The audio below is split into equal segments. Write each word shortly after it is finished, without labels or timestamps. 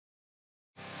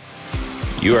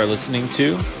You are listening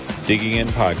to Digging In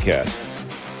Podcast,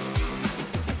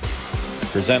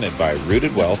 presented by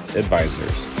Rooted Wealth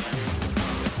Advisors.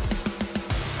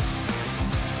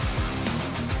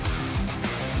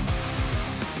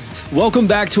 Welcome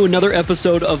back to another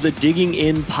episode of the Digging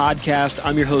In Podcast.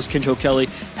 I'm your host, Kencho Kelly,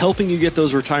 helping you get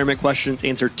those retirement questions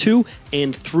answered to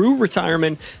and through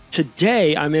retirement.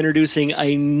 Today, I'm introducing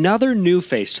another new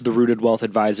face to the Rooted Wealth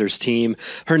Advisors team.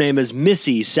 Her name is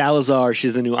Missy Salazar.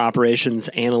 She's the new operations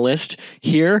analyst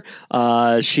here.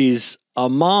 She's a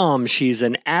mom, she's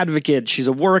an advocate, she's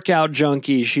a workout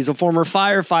junkie, she's a former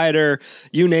firefighter,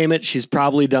 you name it, she's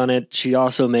probably done it. She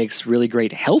also makes really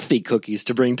great healthy cookies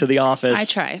to bring to the office. I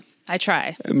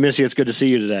try. Missy, it's good to see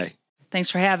you today. Thanks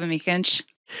for having me, Kinch.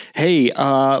 Hey,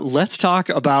 let's talk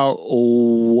about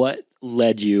what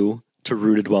led you to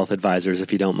Rooted Wealth Advisors,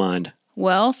 if you don't mind.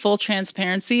 Well, full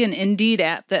transparency, an Indeed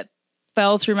app that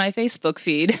fell through my Facebook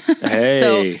feed.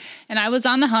 Hey. And I was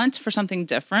on the hunt for something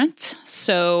different.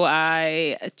 So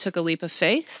I took a leap of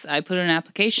faith. I put in an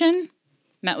application,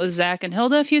 met with Zach and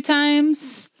Hilda a few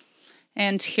times,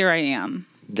 and here I am.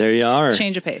 There you are.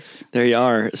 Change of pace. There you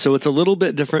are. So it's a little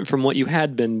bit different from what you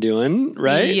had been doing,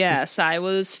 right? Yes, I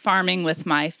was farming with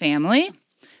my family.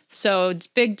 So it's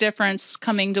big difference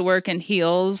coming to work in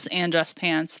heels and dress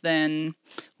pants than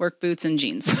work boots and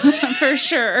jeans, for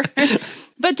sure.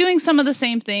 But doing some of the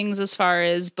same things as far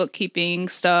as bookkeeping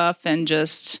stuff and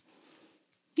just,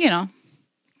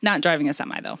 not driving a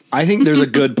semi, though. I think there's a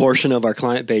good portion of our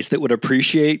client base that would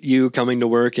appreciate you coming to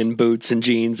work in boots and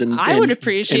jeans and I would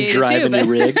appreciate and driving it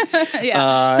too, your rig.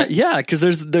 Yeah. Because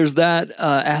there's that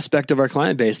aspect of our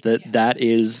client base that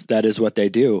is what they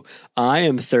do. I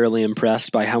am thoroughly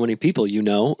impressed by how many people you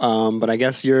know, but I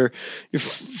guess you're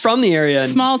from the area.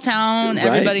 Small town, right?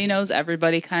 Everybody knows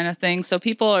everybody kind of thing. So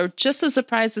people are just as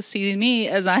surprised to see me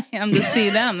as I am to see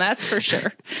them. That's for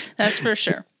sure.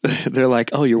 They're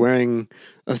like, oh, you're wearing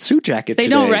a suit jacket They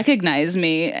today. don't recognize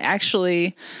me.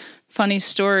 Actually, funny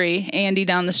story, Andy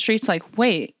down the street's like,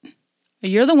 wait,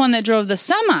 you're the one that drove the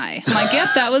semi. I'm like, yep,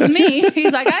 that was me.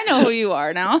 He's like, I know who you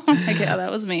are now. I'm like, yeah, that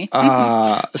was me.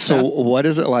 So what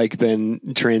has it like been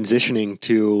transitioning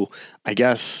to, I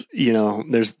guess,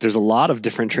 there's a lot of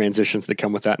different transitions that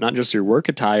come with that, not just your work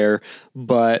attire,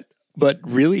 but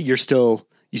really you still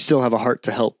have a heart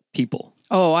to help people.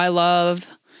 Oh,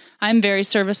 I'm very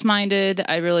service-minded.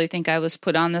 I really think I was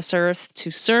put on this earth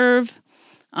to serve.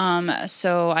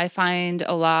 So I find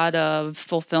a lot of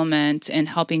fulfillment in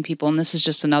helping people. And this is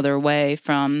just another way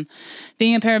from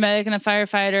being a paramedic and a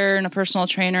firefighter and a personal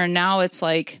trainer. And now it's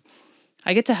like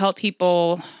I get to help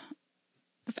people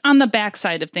on the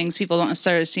backside of things. People don't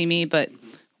necessarily see me, but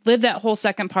live that whole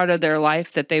second part of their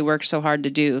life that they work so hard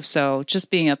to do. So just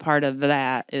being a part of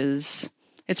that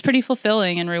it's pretty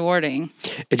fulfilling and rewarding.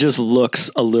 It just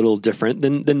looks a little different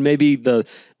than maybe the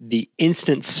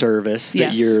instant service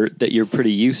that you're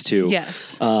pretty used to.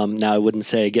 Yes. Now I wouldn't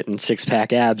say getting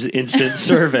 6-pack abs instant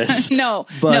service. No,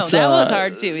 that was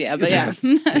hard too. Yeah, but yeah.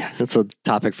 That's a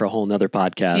topic for a whole nother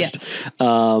podcast. Yes.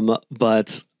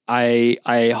 But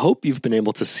I hope you've been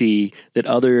able to see that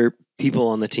other people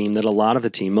on the team, that a lot of the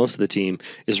team, most of the team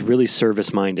is really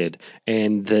service minded,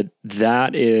 and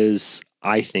that is,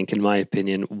 I think, in my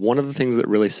opinion, one of the things that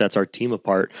really sets our team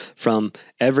apart from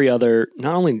every other,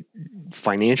 not only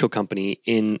financial company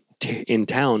in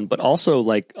town, but also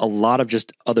like a lot of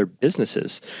just other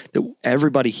businesses. That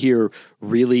everybody here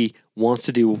really wants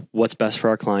to do what's best for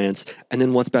our clients, and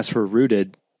then what's best for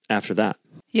Rooted after that.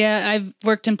 Yeah, I've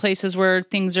worked in places where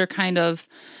things are kind of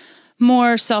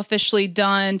more selfishly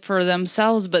done for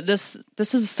themselves, but this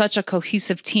is such a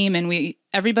cohesive team, and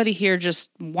everybody here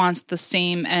just wants the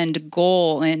same end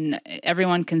goal, and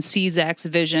everyone can see Zach's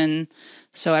vision,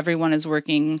 so everyone is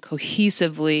working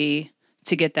cohesively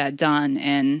to get that done,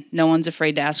 and no one's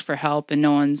afraid to ask for help, and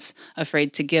no one's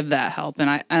afraid to give that help,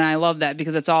 and I love that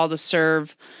because it's all to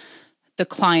serve the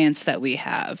clients that we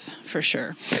have, for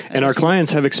sure. And our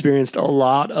clients have experienced a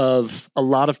lot of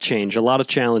change, a lot of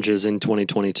challenges in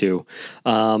 2022.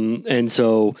 And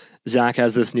so Zach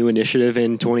has this new initiative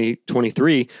in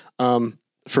 2023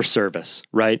 for service,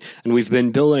 right? And we've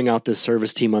been building out this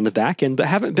service team on the back end, but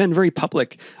haven't been very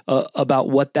public about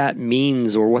what that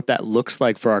means or what that looks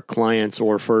like for our clients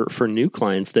or for new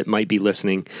clients that might be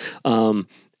listening.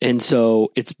 And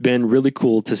so it's been really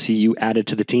cool to see you added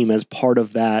to the team as part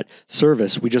of that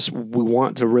service. We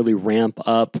want to really ramp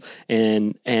up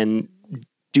and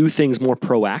do things more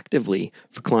proactively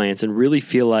for clients and really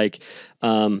feel like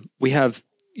we have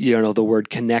the word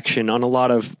connection on a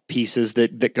lot of pieces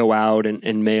that go out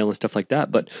and mail and stuff like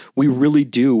that. But we really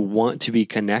do want to be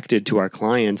connected to our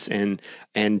clients and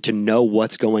to know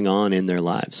what's going on in their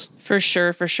lives. For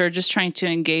sure. Just trying to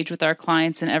engage with our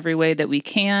clients in every way that we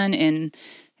can. And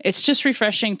it's just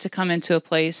refreshing to come into a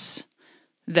place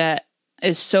that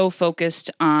is so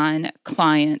focused on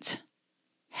client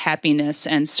happiness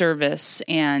and service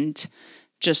and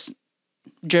just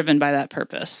driven by that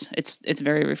purpose. It's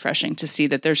very refreshing to see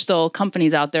that there's still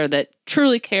companies out there that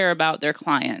truly care about their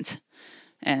client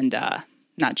and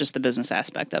not just the business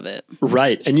aspect of it.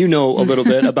 Right. And a little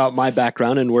bit about my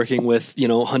background and working with,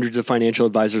 hundreds of financial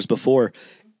advisors before.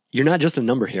 You're not just a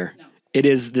number here. No.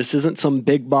 This isn't some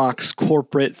big box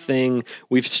corporate thing.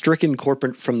 We've stricken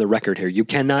corporate from the record here. You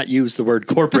cannot use the word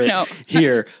corporate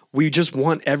here. We just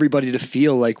want everybody to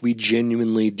feel like we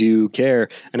genuinely do care.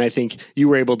 And I think you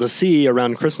were able to see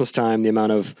around Christmas time the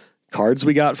amount of cards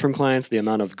we got from clients, the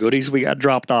amount of goodies we got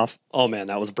dropped off. Oh man,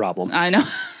 that was a problem. I know.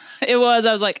 It was.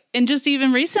 I was like, and just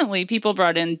even recently, people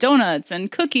brought in donuts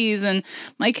and cookies, and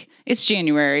like, it's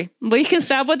January. We can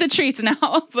stop with the treats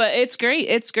now, but it's great.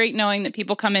 It's great knowing that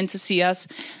people come in to see us,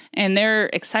 and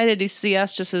they're excited to see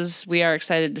us just as we are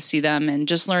excited to see them, and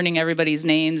just learning everybody's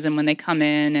names and when they come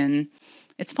in, and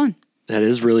it's fun. That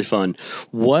is really fun.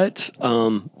 What,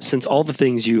 since all the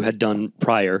things you had done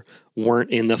prior weren't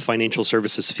in the financial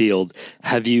services field,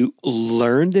 have you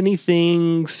learned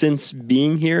anything since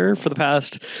being here for the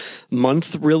past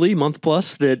month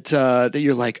plus that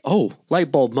you're like, oh,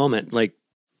 light bulb moment? Like,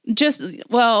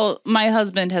 my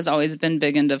husband has always been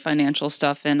big into financial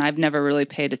stuff, and I've never really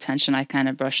paid attention. I kind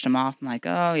of brushed him off. I'm like,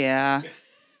 oh yeah.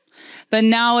 But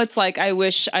now it's like, I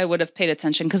wish I would have paid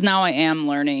attention, because now I am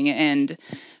learning and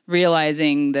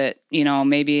realizing that,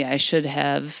 maybe I should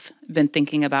have been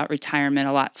thinking about retirement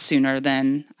a lot sooner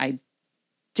than I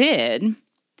did.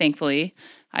 Thankfully,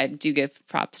 I do give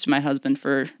props to my husband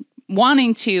for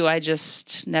wanting to. I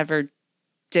just never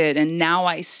did. And now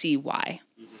I see why.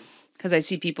 Because I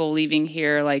see people leaving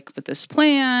here like with this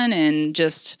plan, and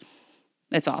just,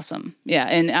 it's awesome. Yeah.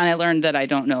 And I learned that I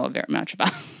don't know very much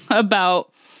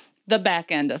about the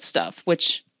back end of stuff,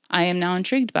 which I am now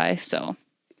intrigued by. So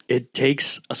it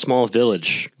takes a small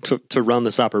village to run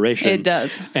this operation. It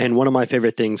does. And one of my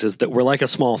favorite things is that we're like a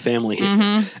small family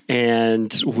here,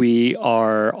 and we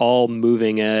are all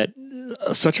moving at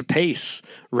such a pace,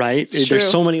 right? There's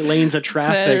so many lanes of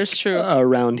traffic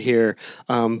around here.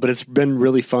 But it's been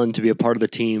really fun to be a part of the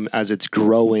team as it's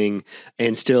growing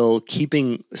and still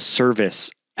keeping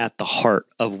service at the heart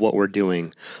of what we're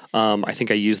doing. I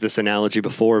think I used this analogy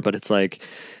before, but it's like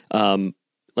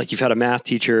you've had a math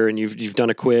teacher and you've done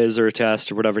a quiz or a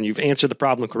test or whatever, and you've answered the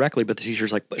problem correctly, but the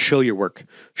teacher's like, but show your work,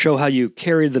 show how you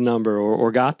carried the number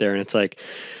or got there. And it's like,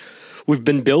 we've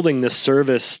been building this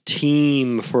service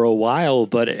team for a while,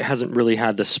 but it hasn't really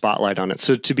had the spotlight on it.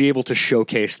 So to be able to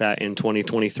showcase that in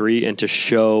 2023 and to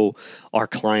show our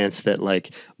clients that, like,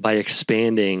 by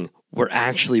expanding, we're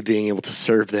actually being able to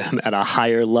serve them at a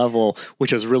higher level,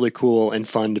 which is really cool and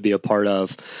fun to be a part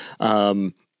of.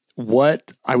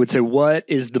 What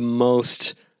is the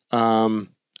most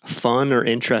fun or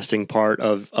interesting part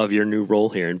of your new role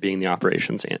here and being the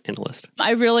operations analyst?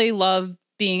 I really love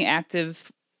being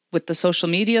active with the social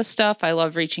media stuff. I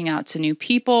love reaching out to new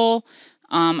people.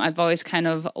 I've always kind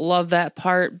of loved that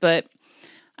part, but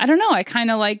I don't know. I kind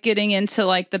of like getting into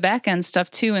like the back end stuff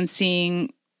too, and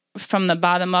seeing from the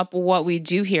bottom up what we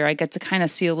do here. I get to kind of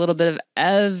see a little bit of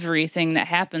everything that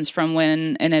happens from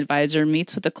when an advisor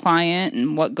meets with a client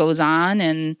and what goes on,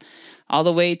 and all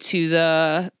the way to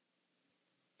the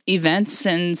events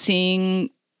and seeing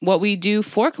what we do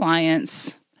for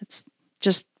clients. It's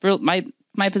just real.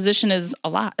 My position is a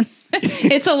lot.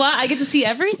 It's a lot. I get to see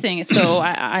everything. So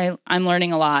I'm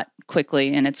learning a lot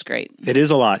quickly, and it's great. It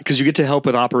is a lot because you get to help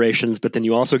with operations, but then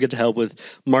you also get to help with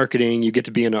marketing. You get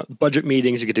to be in budget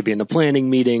meetings. You get to be in the planning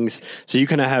meetings. So you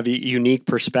kind of have a unique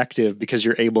perspective because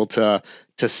you're able to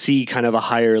see kind of a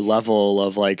higher level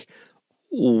of like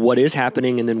what is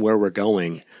happening and then where we're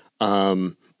going.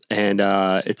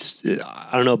 It's, I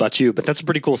don't know about you, but that's a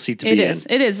pretty cool seat to be in.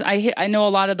 It is. I know a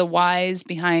lot of the whys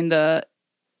behind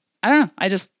I don't know.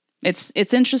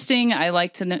 It's interesting. I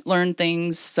like to learn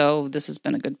things. So this has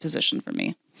been a good position for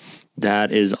me.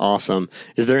 That is awesome.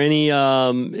 Is there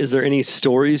any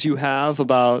stories you have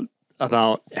about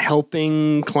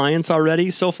helping clients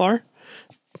already so far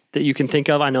that you can think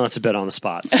of? I know it's a bit on the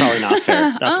spot. It's probably not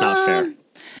fair. That's not fair.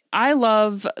 I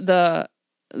love the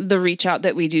reach out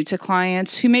that we do to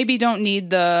clients who maybe don't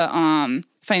need the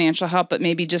financial help, but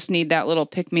maybe just need that little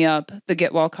pick me up, the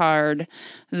get well card,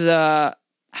 the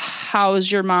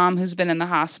how's your mom who's been in the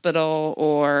hospital,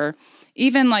 or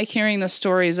even like hearing the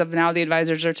stories of now the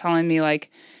advisors are telling me like,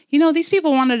 these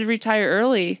people wanted to retire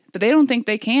early, but they don't think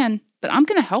they can, but I'm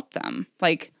going to help them.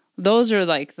 Like those are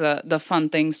like the fun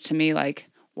things to me. Like,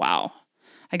 wow,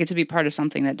 I get to be part of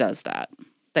something that does that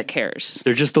cares.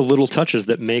 They're just the little touches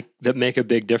that make a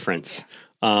big difference.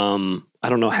 I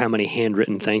don't know how many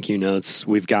handwritten thank you notes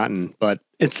we've gotten, but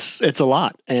it's a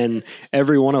lot. And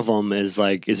every one of them is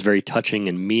very touching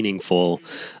and meaningful.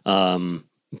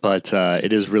 But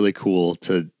it is really cool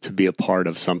to be a part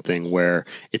of something where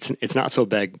it's not so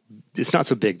big. It's not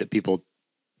so big that people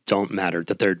don't matter,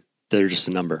 that they're just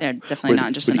a number. They're definitely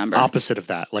not just a number. Opposite of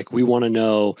that. Like we want to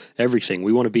know everything.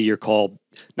 We want to be your call,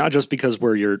 not just because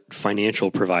we're your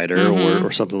financial provider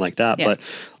or something like that, but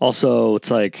also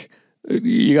it's like,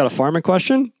 you got a farming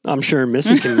question? I'm sure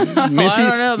Missy can.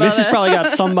 Missy's probably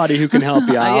got somebody who can help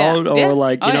you out, or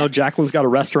Jacqueline's got a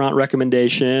restaurant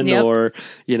recommendation, or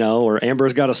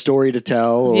Amber's got a story to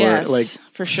tell, or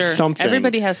for sure. Something.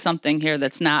 Everybody has something here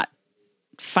that's not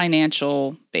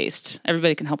financial based.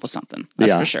 Everybody can help with something.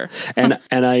 That's for sure. and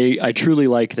I truly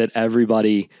like that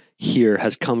everybody here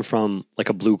has come from like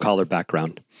a blue collar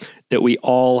background, that we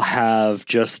all have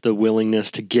just the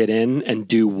willingness to get in and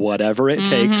do whatever it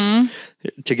takes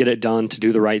to get it done, to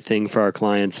do the right thing for our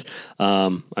clients.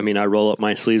 I roll up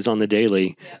my sleeves on the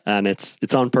daily, and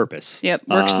it's on purpose. Yep.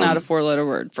 Work's not a 4-letter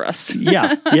word for us.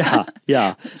 Yeah.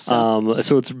 So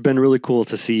it's been really cool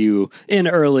to see you in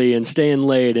early and staying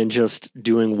late and just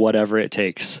doing whatever it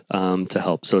takes to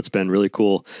help. So it's been really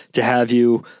cool to have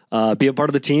you be a part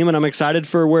of the team, and I'm excited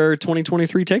for where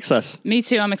 2023 takes us. Me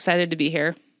too. I'm excited to be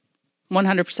here.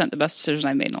 100% the best decision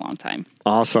I've made in a long time.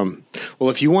 Awesome. Well,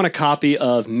 if you want a copy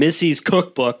of Missy's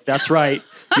cookbook, that's right.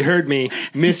 You heard me.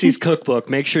 Missy's cookbook.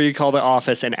 Make sure you call the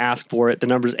office and ask for it. The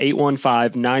number is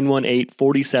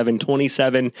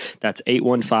 815-918-4727. That's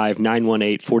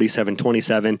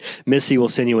 815-918-4727. Missy will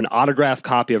send you an autographed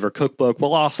copy of her cookbook.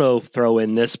 We'll also throw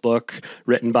in this book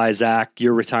written by Zach,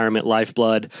 Your Retirement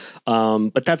Lifeblood.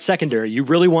 But that's secondary. You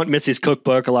really want Missy's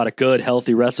cookbook, a lot of good,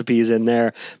 healthy recipes in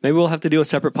there. Maybe we'll have to do a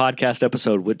separate podcast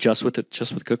episode with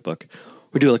cookbook.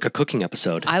 We do like a cooking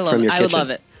episode. I would love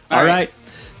it. All right.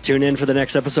 Tune in for the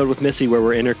next episode with Missy, where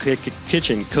we're in her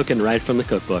kitchen cooking right from the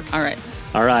cookbook. All right.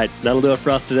 That'll do it for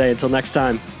us today. Until next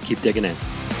time, keep digging in.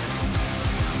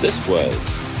 This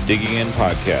was Digging In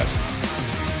Podcast,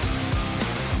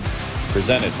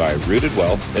 presented by Rooted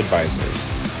Wealth Advisors.